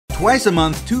Twice a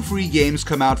month, 2 free games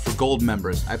come out for Gold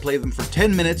members. I play them for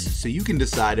 10 minutes so you can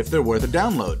decide if they're worth a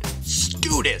download.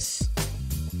 Scootus!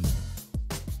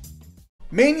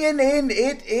 Minion in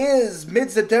it is!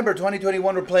 Mid-September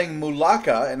 2021 we're playing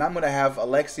Mulaka, and I'm going to have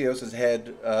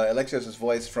Alexios'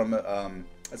 voice from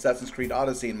Assassin's Creed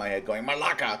Odyssey in my head going,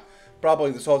 Mulaka! Probably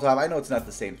this whole time. I know it's not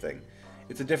the same thing.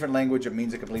 It's a different language, it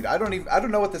means a complete... I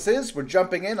don't know what this is. We're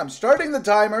jumping in. I'm starting the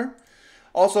timer.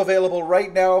 Also available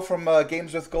right now from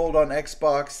Games with Gold on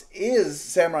Xbox is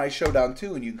Samurai Showdown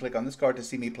 2, and you can click on this card to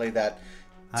see me play that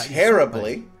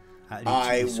terribly.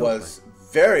 I was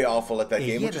very awful at that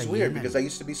game, which is weird because I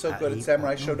used to be so good at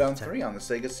Samurai Showdown 3 on the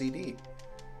Sega CD.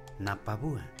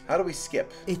 How do we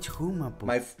skip?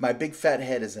 My big fat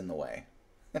head is in the way.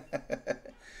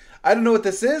 I don't know what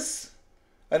this is.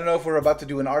 I don't know if we're about to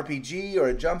do an RPG or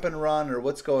a jump and run or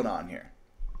what's going on here.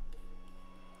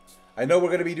 I know we're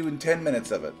going to be doing 10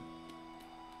 minutes of it.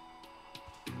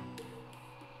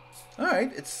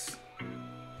 Alright, it's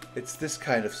this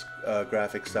kind of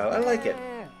graphic style. I like it.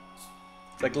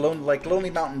 It's like Lonely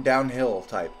Mountain Downhill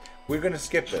type. We're going to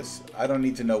skip this. I don't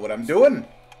need to know what I'm doing.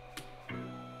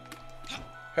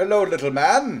 Hello, little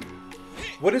man.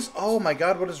 What is... Oh my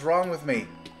god, what is wrong with me?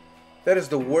 That is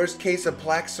the worst case of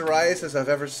plaque psoriasis I've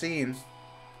ever seen.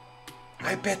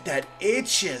 I bet that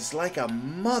itches like a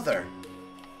mother.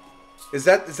 Is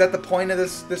that the point of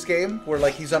this game? Where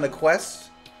like he's on a quest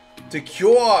to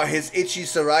cure his itchy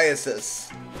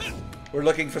psoriasis. We're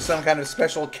looking for some kind of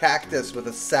special cactus with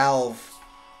a salve.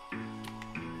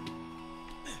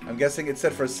 I'm guessing it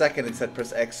said for a second it said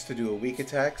press X to do a weak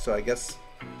attack, so I guess...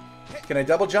 Can I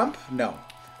double jump? No.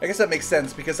 I guess that makes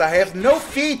sense because I have no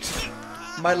feet!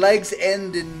 My legs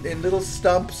end in little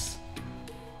stumps.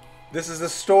 This is the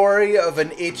story of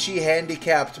an itchy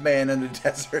handicapped man in the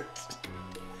desert.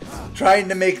 Trying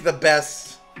to make the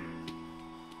best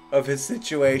of his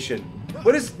situation.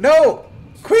 What is... No!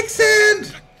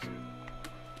 Quicksand!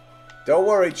 Don't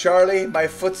worry, Charlie. My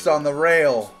foot's on the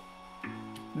rail.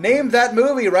 Name that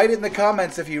movie. Write it in the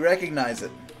comments if you recognize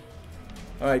it.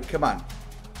 Alright, come on.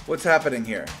 What's happening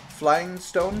here? Flying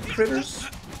stone critters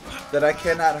that I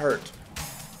cannot hurt.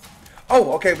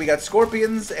 Oh, okay. We got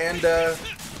scorpions and,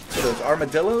 what are those,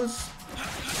 armadillos?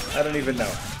 I don't even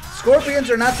know. Scorpions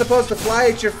are not supposed to fly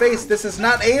at your face. This is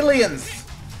not Aliens.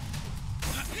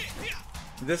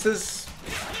 This is,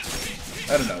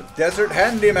 I don't know, Desert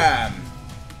Handyman.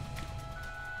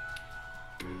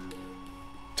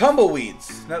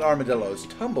 Tumbleweeds. Not armadillos.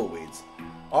 Tumbleweeds.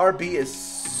 RB is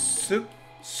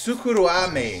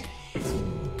Sukuruame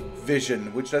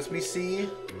vision, which lets me see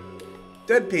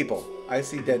dead people. I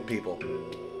see dead people.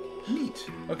 Neat.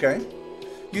 Okay.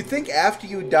 You'd think after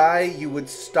you die, you would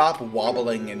stop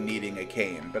wobbling and needing a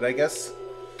cane, but I guess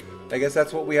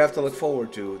that's what we have to look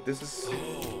forward to. This is...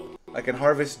 I can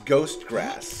harvest ghost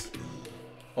grass.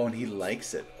 Oh, and he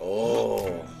likes it.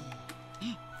 Oh.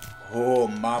 Oh,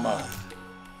 mama.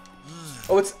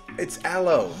 Oh, it's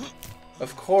aloe.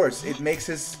 Of course, it makes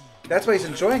his... That's why he's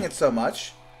enjoying it so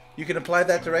much. You can apply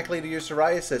that directly to your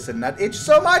psoriasis and not itch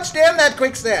so much. Damn that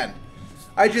quicksand!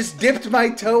 I just dipped my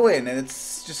toe in and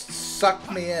it's just sucked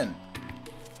me in.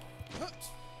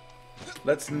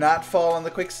 Let's not fall on the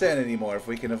quicksand anymore if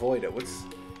we can avoid it.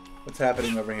 What's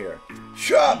happening over here?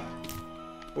 Shut!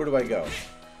 Where do I go?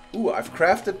 Ooh, I've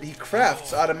crafted... He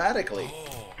crafts automatically.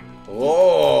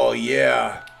 Oh,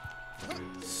 yeah.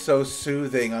 So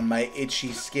soothing on my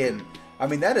itchy skin. I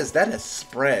mean, that is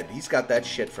spread. He's got that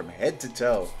shit from head to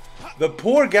toe. The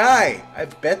poor guy! I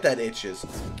bet that itches.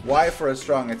 Y for a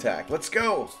strong attack. Let's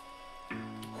go!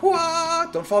 Wah!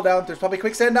 Don't fall down. There's probably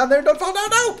quicksand down there. Don't fall down.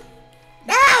 No!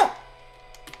 No!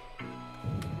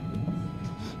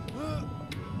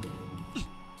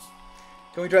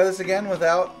 Can we try this again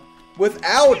without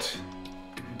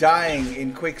dying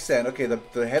in quicksand? Okay,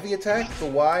 the heavy attack, the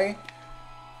Y,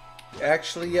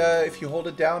 actually, if you hold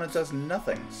it down, it does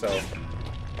nothing. So,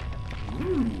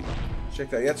 ooh, check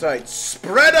that. That's right.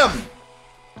 Spread them.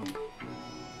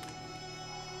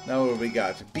 Now what do we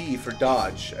got? B for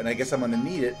dodge, and I guess I'm gonna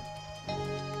need it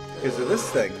because of this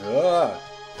thing. Ugh.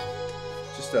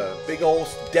 Just a big old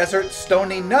desert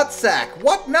stony nutsack.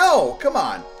 What? No! Come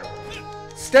on.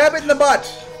 Stab it in the butt.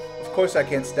 Of course I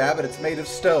can't stab it. It's made of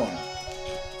stone.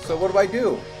 So what do I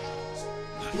do?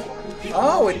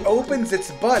 Oh, it opens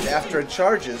its butt after it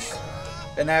charges,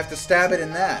 and I have to stab it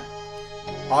in that.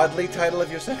 Oddly title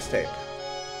of your sex tape.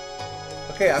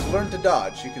 Okay, I've learned to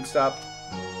dodge. You can stop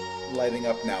lighting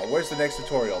up now. Where's the next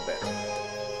tutorial bit?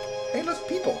 Hey, look,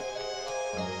 people.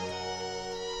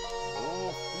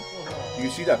 Do you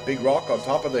see that big rock on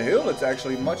top of the hill? It's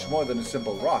actually much more than a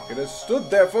simple rock. It has stood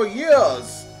there for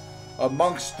years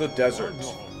amongst the desert.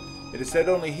 It is said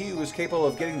only he who is capable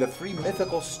of getting the 3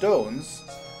 mythical stones.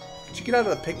 Could you get out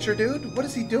of the picture, dude? What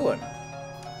is he doing?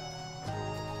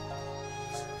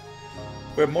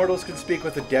 Where mortals can speak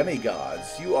with the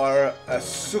demigods. You are a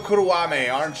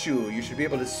Sukuruame, aren't you? You should be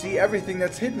able to see everything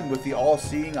that's hidden with the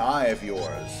all-seeing eye of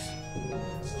yours.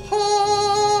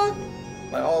 Ha!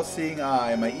 My all-seeing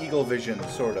eye, my eagle vision,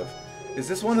 sort of. Is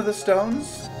this one of the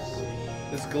stones?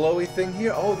 This glowy thing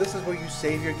here? Oh, this is where you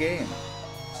save your game.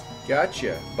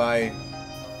 Gotcha. By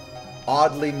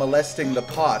oddly molesting the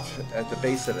pot at the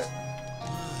base of it.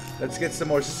 Let's get some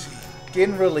more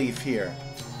skin relief here.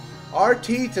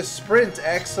 RT to sprint.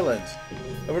 Excellent.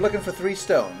 And we're looking for 3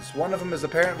 stones. One of them is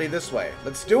apparently this way.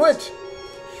 Let's do it!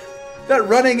 That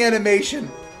running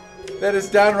animation. That is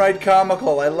downright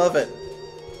comical. I love it.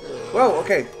 Whoa,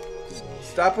 okay.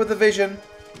 Stop with the vision.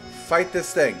 Fight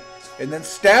this thing. And then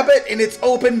stab it in its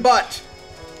open butt.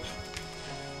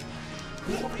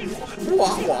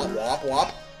 Wop, wop, wop,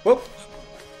 wop. Whoop.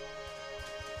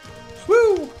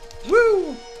 Woo!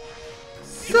 Woo!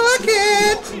 Suck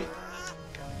it!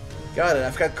 Got it.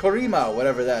 I've got Korima,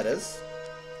 whatever that is.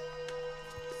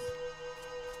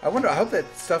 I hope that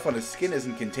stuff on his skin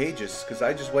isn't contagious, because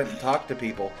I just went and talked to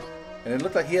people, and it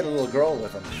looked like he had a little girl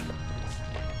with him.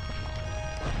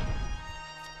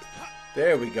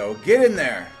 There we go. Get in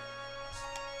there.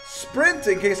 Sprint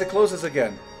in case it closes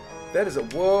again. That is a...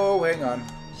 Whoa, hang on.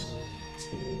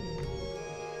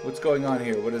 What's going on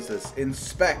here? What is this?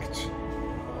 Inspect.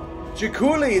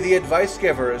 Jikuli, the advice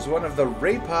giver, is one of the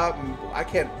Repa... I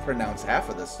can't pronounce half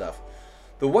of this stuff.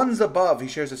 The ones above, he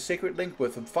shares a sacred link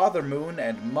with Father Moon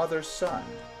and Mother Sun.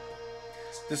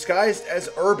 Disguised as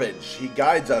Herbage, he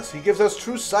guides us. He gives us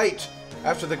true sight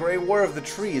after the Great War of the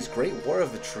Trees. Great War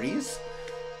of the Trees?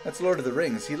 That's Lord of the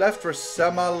Rings. He left for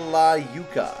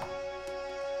Samalayuka.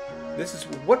 This is...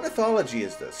 What mythology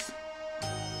is this?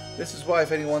 This is why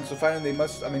if anyone wants to find him, they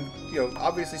must... I mean, you know,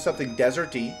 obviously something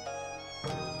deserty.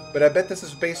 But I bet this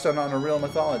is based on a real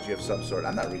mythology of some sort.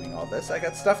 I'm not reading all this. I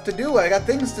got stuff to do. I got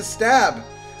things to stab.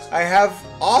 I have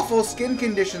awful skin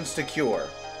conditions to cure.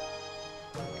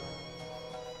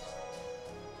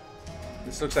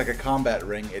 This looks like a combat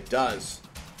ring. It does.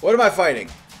 What am I fighting?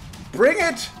 Bring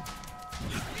it!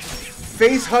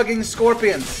 Face-hugging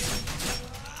scorpions.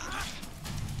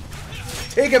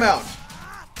 Take him out.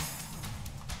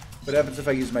 What happens if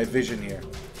I use my vision here?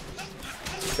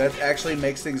 That actually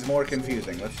makes things more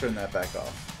confusing. Let's turn that back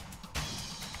off.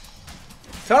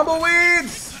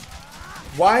 Tumbleweeds!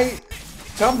 Why?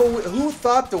 Who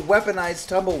thought to weaponize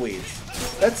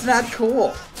tumbleweeds? That's not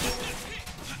cool.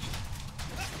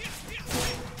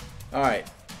 Alright.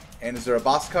 And is there a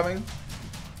boss coming?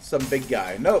 Some big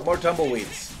guy. No, more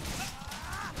tumbleweeds.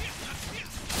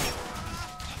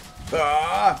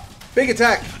 Ah! Big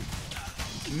attack!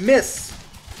 Miss!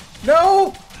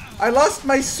 No! I lost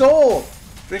my soul!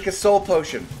 Drink a soul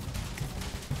potion.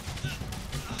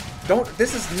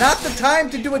 This is not the time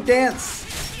to do a dance.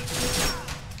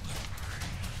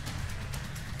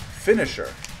 Finisher.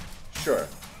 Sure.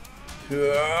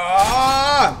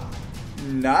 Ah!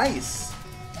 Nice.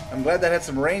 I'm glad that had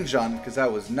some range on, because I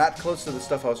was not close to the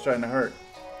stuff I was trying to hurt.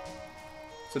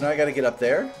 So now I gotta get up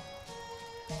there?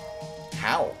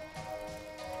 How?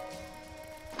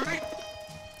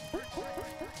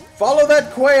 Follow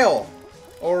that quail!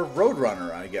 Or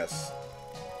Roadrunner, I guess.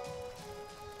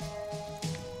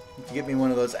 To get me one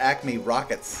of those Acme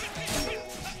rockets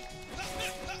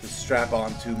to strap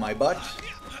onto my butt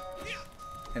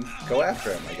and go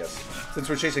after him, I guess. Since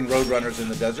we're chasing Roadrunners in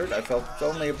the desert, I felt it's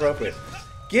only appropriate.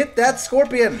 Get that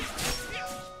scorpion!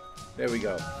 There we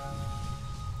go.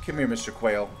 Come here, Mr.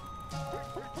 Quail.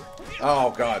 Oh,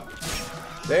 God.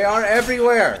 They are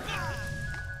everywhere!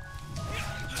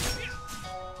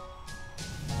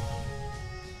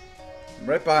 I'm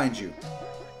right behind you.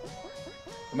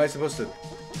 Am I supposed to...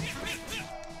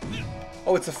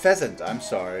 Oh, it's a pheasant. I'm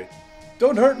sorry.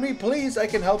 Don't hurt me, please. I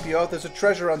can help you out. There's a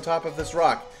treasure on top of this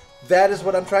rock. That is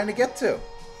what I'm trying to get to.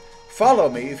 Follow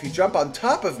me. If you jump on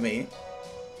top of me,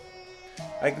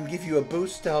 I can give you a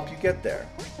boost to help you get there.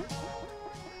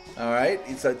 Alright.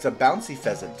 It's a bouncy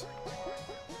pheasant.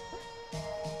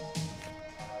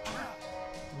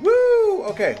 Woo!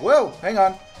 Okay. Whoa. Hang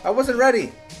on. I wasn't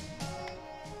ready.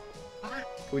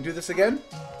 Can we do this again?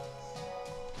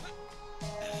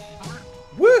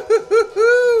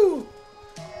 Woo-hoo-hoo-hoo!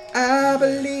 I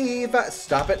believe I...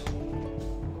 Stop it.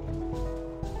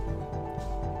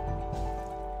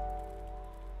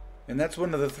 And that's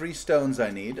one of the 3 stones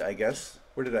I need, I guess.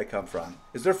 Where did I come from?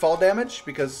 Is there fall damage?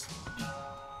 Because...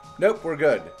 Nope, we're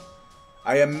good.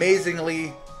 I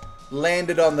amazingly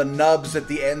landed on the nubs at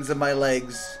the ends of my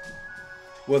legs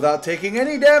without taking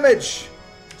any damage.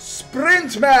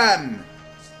 Sprint man!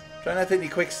 Try not to hit any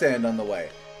quicksand on the way.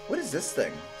 What is this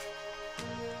thing?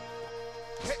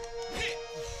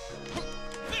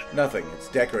 Nothing. It's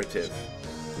decorative.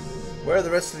 Where are the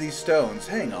rest of these stones?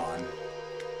 Hang on.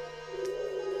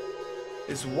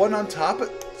 Is one on top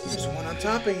of... There's one on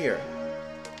top of here.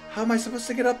 How am I supposed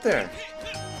to get up there?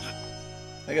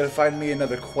 I gotta find me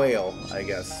another quail, I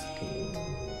guess.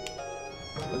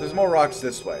 But there's more rocks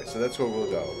this way, so that's where we'll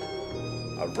go.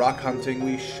 Rock hunting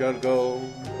we shall go.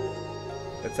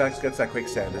 That's that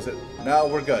quicksand, is it? No,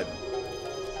 we're good.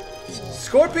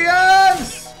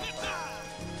 Scorpions!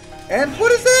 And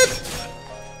what is it?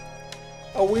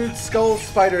 A weird skull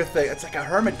spider thing. It's like a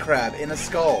hermit crab in a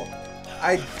skull.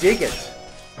 I dig it.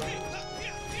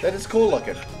 That is cool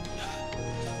looking.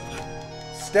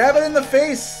 Stab it in the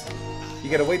face! You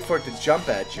gotta wait for it to jump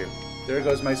at you. There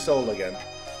goes my soul again.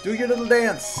 Do your little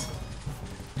dance.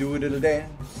 Do a little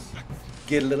dance.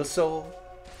 Get a little soul.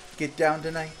 Get down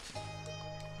tonight.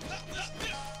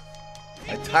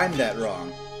 I timed that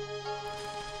wrong.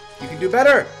 You can do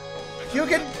better. You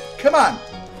can... Come on.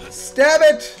 Stab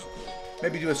it.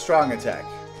 Maybe do a strong attack.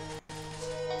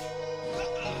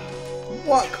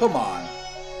 What? Come on.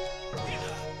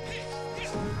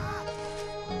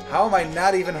 How am I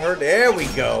not even hurt? There we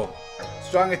go.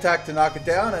 Strong attack to knock it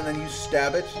down, and then you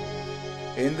stab it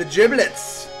in the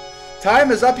giblets.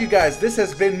 Time is up, you guys. This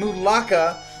has been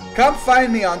Mulaka. Come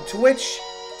find me on Twitch.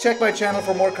 Check my channel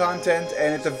for more content,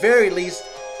 and at the very least,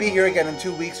 be here again in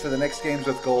 2 weeks for the next Games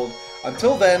with Gold.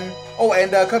 Until then, oh,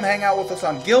 and come hang out with us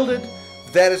on Gilded.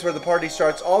 That is where the party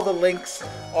starts. All the links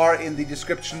are in the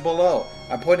description below.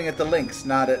 I'm pointing at the links,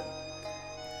 not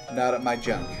at my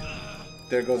junk.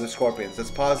 There goes the scorpions.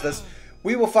 Let's pause this.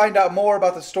 We will find out more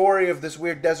about the story of this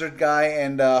weird desert guy,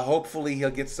 and hopefully he'll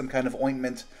get some kind of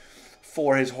ointment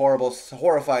for his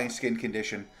horrifying skin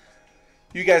condition.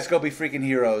 You guys go be freaking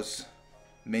heroes.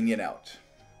 Minion out.